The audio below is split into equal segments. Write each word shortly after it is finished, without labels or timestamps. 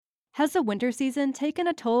Has the winter season taken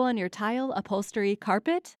a toll on your tile, upholstery,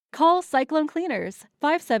 carpet? Call Cyclone Cleaners,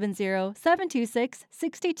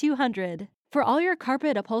 570-726-6200. For all your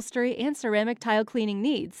carpet, upholstery, and ceramic tile cleaning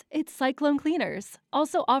needs, it's Cyclone Cleaners,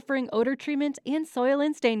 also offering odor treatment and soil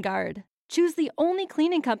and stain guard. Choose the only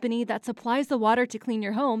cleaning company that supplies the water to clean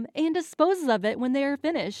your home and disposes of it when they are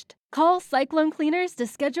finished. Call Cyclone Cleaners to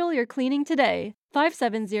schedule your cleaning today.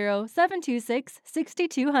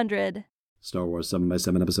 570-726-6200. Star Wars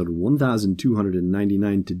 7x7, episode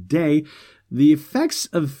 1299 today. The effects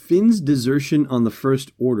of Finn's desertion on the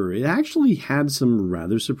First Order. It actually had some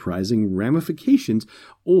rather surprising ramifications,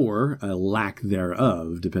 or a lack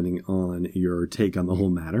thereof, depending on your take on the whole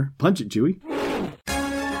matter. Punch it, Chewie.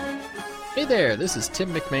 Hey there, this is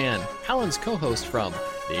Tim McMahon, Alan's co-host from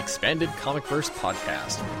the Expanded Comicverse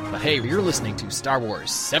podcast. But hey, you're listening to Star Wars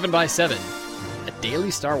 7x7, a daily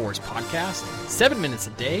Star Wars podcast, 7 minutes a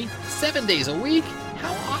day, 7 days a week.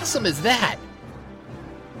 How awesome is that?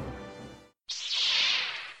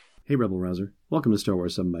 Hey, Rebel Rouser. Welcome to Star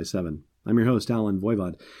Wars 7x7. I'm your host, Alan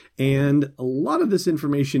Voivod, and a lot of this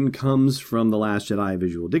information comes from The Last Jedi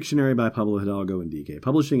Visual Dictionary by Pablo Hidalgo and DK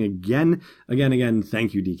Publishing. Again,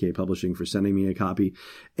 thank you, DK Publishing, for sending me a copy.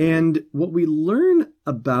 And what we learn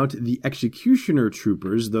about the Executioner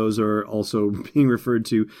Troopers, those are also being referred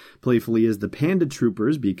to playfully as the Panda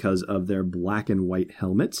Troopers because of their black and white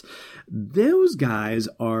helmets. Those guys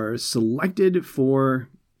are selected for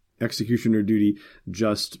executioner duty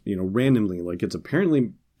just, randomly. Like, it's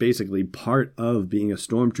apparently basically part of being a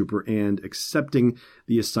stormtrooper and accepting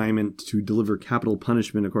the assignment to deliver capital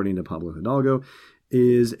punishment, according to Pablo Hidalgo,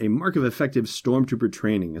 is a mark of effective stormtrooper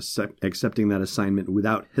training, accepting that assignment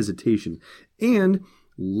without hesitation. And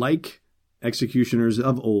like executioners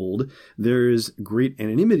of old, there's great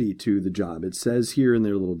anonymity to the job. It says here in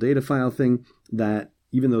their little data file thing that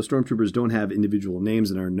even though stormtroopers don't have individual names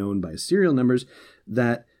and are known by serial numbers,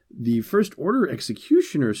 that the First Order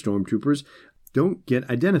executioner stormtroopers don't get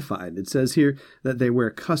identified. It says here that they wear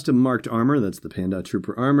custom marked armor, that's the Panda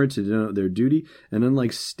Trooper armor, to denote their duty, and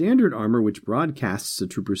unlike standard armor, which broadcasts a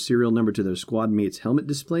trooper's serial number to their squad mate's helmet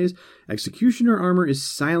displays, executioner armor is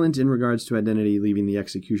silent in regards to identity, leaving the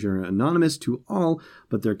executioner anonymous to all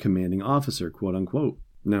but their commanding officer, quote unquote.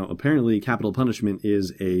 Now, apparently, capital punishment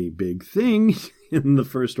is a big thing in the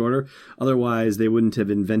First Order. Otherwise, they wouldn't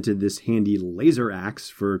have invented this handy laser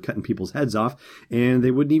axe for cutting people's heads off, and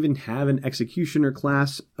they wouldn't even have an executioner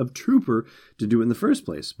class of trooper to do it in the first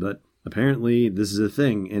place. But apparently, this is a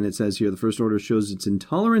thing, and it says here the First Order shows its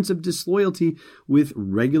intolerance of disloyalty with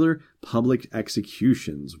regular public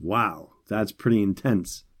executions. Wow, that's pretty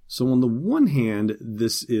intense. So on the one hand,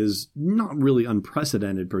 this is not really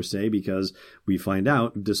unprecedented per se, because we find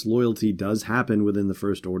out disloyalty does happen within the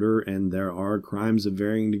First Order, and there are crimes of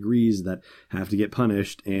varying degrees that have to get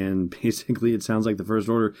punished, and basically it sounds like the First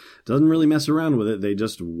Order doesn't really mess around with it. They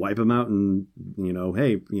just wipe them out and,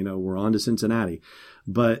 we're on to Cincinnati.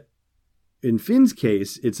 But in Finn's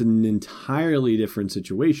case, it's an entirely different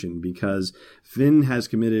situation, because Finn has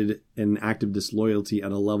committed an act of disloyalty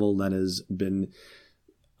at a level that has been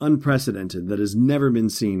unprecedented, that has never been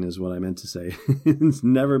seen, is what I meant to say. It's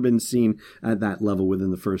never been seen at that level within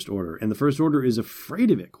the First Order. And the First Order is afraid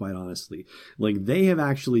of it, quite honestly. Like, they have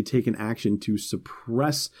actually taken action to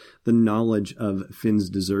suppress the knowledge of Finn's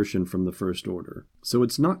desertion from the First Order. So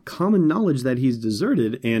it's not common knowledge that he's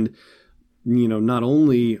deserted, and not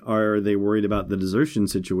only are they worried about the desertion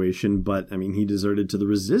situation, but, he deserted to the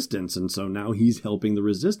Resistance, and so now he's helping the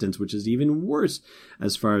Resistance, which is even worse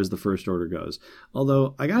as far as the First Order goes.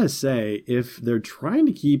 Although, I gotta say, if they're trying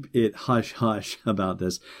to keep it hush-hush about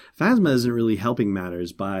this, Phasma isn't really helping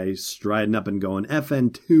matters by striding up and going,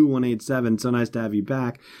 FN2187, so nice to have you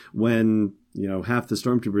back, when half the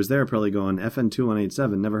stormtroopers there are probably going,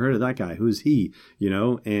 FN2187, never heard of that guy. Who's he?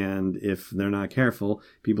 And if they're not careful,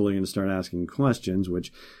 people are going to start asking questions,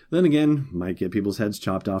 which then again might get people's heads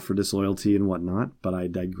chopped off for disloyalty and whatnot, but I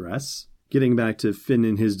digress. Getting back to Finn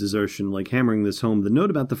and his desertion, like hammering this home, the note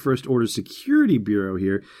about the First Order Security Bureau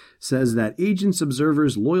here says that agents,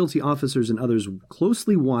 observers, loyalty officers, and others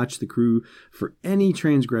closely watch the crew for any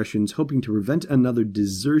transgressions, hoping to prevent another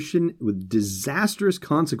desertion with disastrous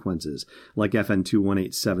consequences, like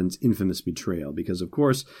FN2187's infamous betrayal. Because, of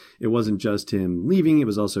course, it wasn't just him leaving, it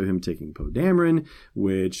was also him taking Poe Dameron,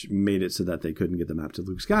 which made it so that they couldn't get the map to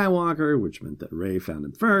Luke Skywalker, which meant that Rey found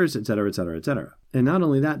him first, etc., etc., etc. And not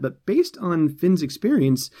only that, but based on Finn's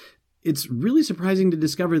experience, it's really surprising to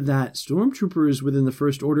discover that stormtroopers within the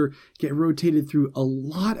First Order get rotated through a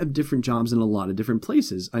lot of different jobs in a lot of different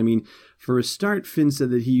places. I mean, for a start, Finn said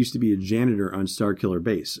that he used to be a janitor on Starkiller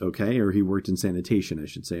Base, okay? Or he worked in sanitation, I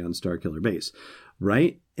should say, on Starkiller Base,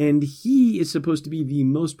 right? And he is supposed to be the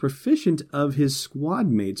most proficient of his squad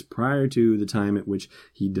mates prior to the time at which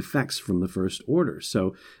he defects from the First Order.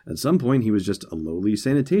 So at some point, he was just a lowly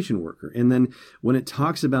sanitation worker. And then when it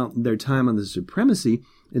talks about their time on the Supremacy,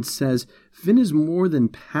 it says, Finn is more than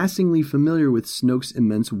passingly familiar with Snoke's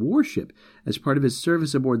immense warship. As part of his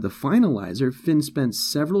service aboard the Finalizer, Finn spent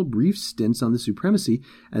several brief stints on the Supremacy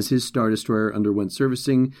as his Star Destroyer underwent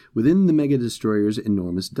servicing within the Mega Destroyer's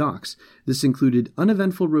enormous docks. This included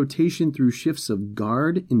uneventful rotation through shifts of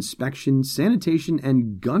guard, inspection, sanitation,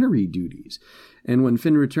 and gunnery duties. And when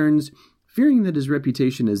Finn returns, fearing that his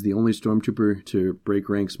reputation as the only stormtrooper to break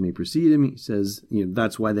ranks may precede him, he says,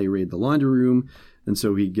 that's why they raid the laundry room. And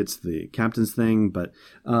so he gets the captain's thing. But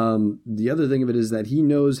the other thing of it is that he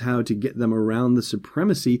knows how to get them around the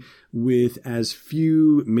Supremacy with as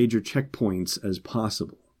few major checkpoints as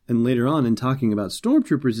possible. And later on, in talking about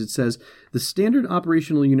stormtroopers, it says, the standard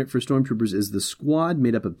operational unit for stormtroopers is the squad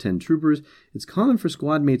made up of 10 troopers. It's common for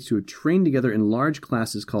squad mates to have trained together in large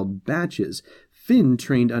classes called batches. Finn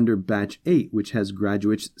trained under Batch 8, which has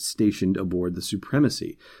graduates stationed aboard the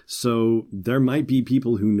Supremacy. So there might be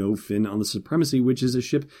people who know Finn on the Supremacy, which is a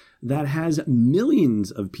ship that has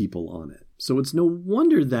millions of people on it. So it's no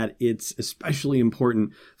wonder that it's especially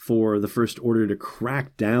important for the First Order to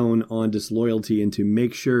crack down on disloyalty and to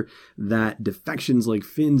make sure that defections like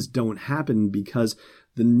Finn's don't happen, because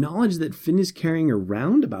the knowledge that Finn is carrying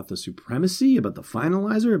around about the Supremacy, about the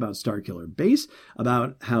Finalizer, about Starkiller Base,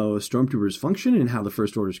 about how stormtroopers function and how the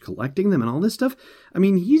First Order's collecting them and all this stuff. I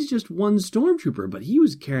mean, he's just one stormtrooper, but he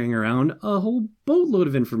was carrying around a whole boatload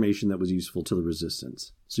of information that was useful to the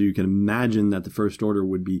Resistance. So you can imagine that the First Order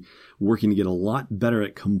would be working to get a lot better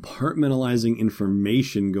at compartmentalizing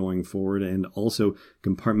information going forward, and also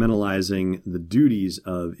compartmentalizing the duties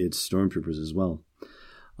of its stormtroopers as well.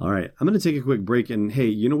 All right, I'm going to take a quick break, and hey,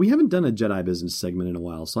 we haven't done a Jedi Business segment in a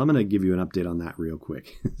while, so I'm going to give you an update on that real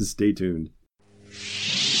quick. Stay tuned.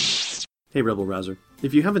 Hey, Rebel Rouser.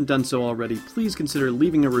 If you haven't done so already, please consider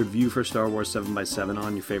leaving a review for Star Wars 7x7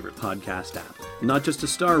 on your favorite podcast app. Not just a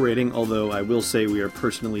star rating, although I will say we are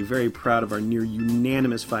personally very proud of our near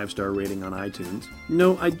unanimous 5-star rating on iTunes.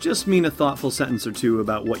 No, I just mean a thoughtful sentence or two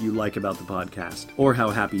about what you like about the podcast, or how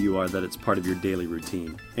happy you are that it's part of your daily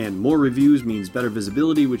routine. And more reviews means better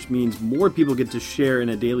visibility, which means more people get to share in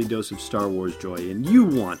a daily dose of Star Wars joy, and you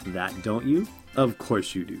want that, don't you? Of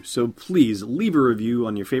course you do. So please leave a review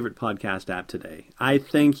on your favorite podcast app today. I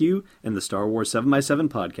thank you, and the Star Wars 7x7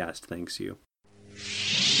 podcast thanks you.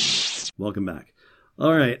 Welcome back.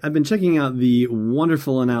 All right, I've been checking out the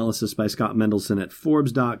wonderful analysis by Scott Mendelson at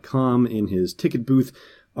Forbes.com in his Ticket Booth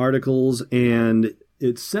articles, and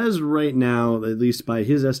it says right now, at least by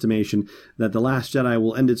his estimation, that The Last Jedi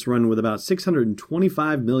will end its run with about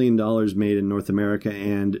 $625 million made in North America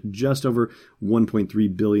and just over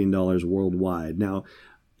 $1.3 billion worldwide. Now,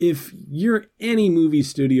 if you're any movie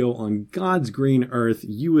studio on God's green earth,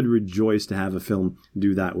 you would rejoice to have a film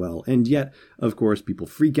do that well. And yet, of course, people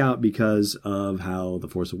freak out because of how The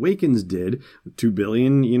Force Awakens did, $2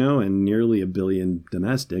 billion, and nearly $1 billion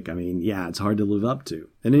domestic. I mean, yeah, it's hard to live up to.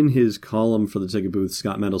 And in his column for the Ticket Booth,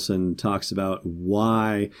 Scott Mendelson talks about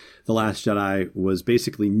why The Last Jedi was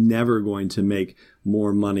basically never going to make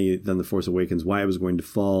more money than The Force Awakens, why it was going to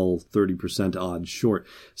fall 30% odd short.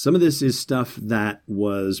 Some of this is stuff that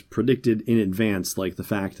was predicted in advance, like the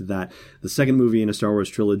fact that the second movie in a Star Wars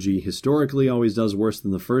trilogy historically always does worse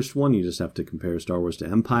than the first one. You just have to compare Star Wars to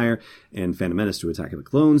Empire and Phantom Menace to Attack of the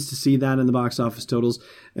Clones to see that in the box office totals.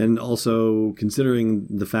 And also considering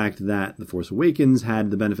the fact that The Force Awakens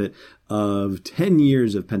had the benefit of 10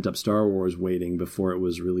 years of pent-up Star Wars waiting before it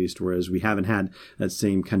was released, whereas we haven't had that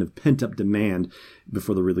same kind of pent-up demand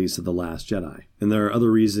before the release of The Last Jedi. And there are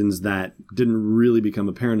other reasons that didn't really become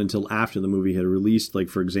apparent until after the movie had released, like,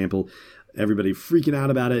 for example, everybody freaking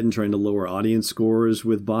out about it and trying to lower audience scores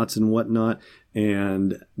with bots and whatnot.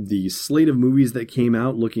 And the slate of movies that came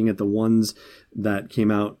out, looking at the ones that came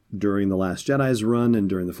out during The Last Jedi's run and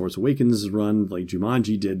during The Force Awakens' run, like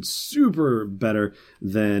Jumanji did super better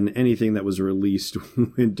than anything that was released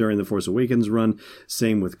during The Force Awakens run.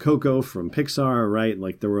 Same with Coco from Pixar, right?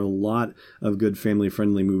 Like, there were a lot of good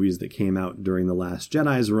family-friendly movies that came out during The Last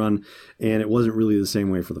Jedi's run, and it wasn't really the same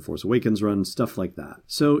way for The Force Awakens run, stuff like that.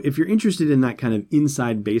 So if you're interested in that kind of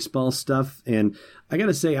inside baseball stuff, and I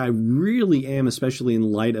gotta say, I really am, especially in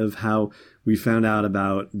light of how We found out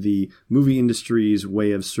about the movie industry's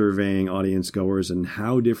way of surveying audience goers and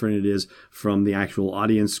how different it is from the actual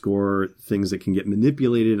audience score, things that can get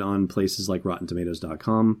manipulated on places like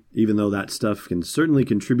RottenTomatoes.com, even though that stuff can certainly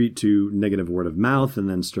contribute to negative word of mouth and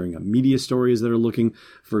then stirring up media stories that are looking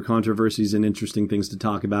for controversies and interesting things to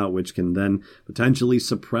talk about, which can then potentially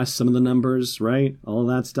suppress some of the numbers, right? All of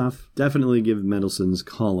that stuff. Definitely give Mendelssohn's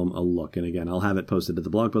column a look. And again, I'll have it posted at the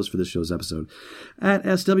blog post for this show's episode at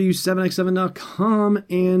sw7x7.com.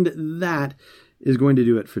 And that is going to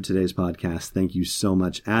do it for today's podcast. Thank you so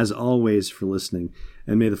much, as always, for listening.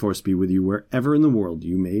 And may the Force be with you wherever in the world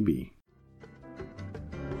you may be.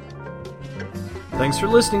 Thanks for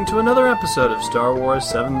listening to another episode of Star Wars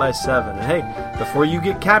 7x7. And hey, before you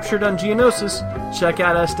get captured on Geonosis, check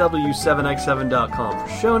out sw7x7.com for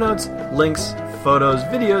show notes, links, photos,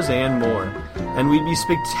 videos, and more. And we'd be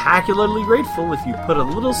spectacularly grateful if you put a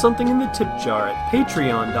little something in the tip jar at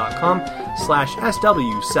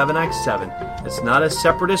patreon.com/SW7x7. It's not a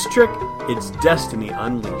separatist trick, it's Destiny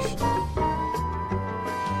Unleashed.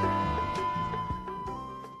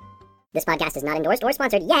 This podcast is not endorsed or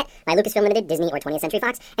sponsored yet by Lucasfilm Limited, Disney, or 20th Century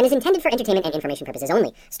Fox, and is intended for entertainment and information purposes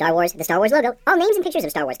only. Star Wars, the Star Wars logo, all names and pictures of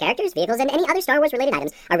Star Wars characters, vehicles, and any other Star Wars-related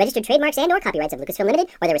items are registered trademarks and or copyrights of Lucasfilm Limited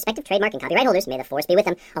or their respective trademark and copyright holders. May the Force be with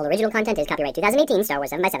them. All original content is copyright 2018 Star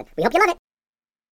Wars 7x7. We hope you love it!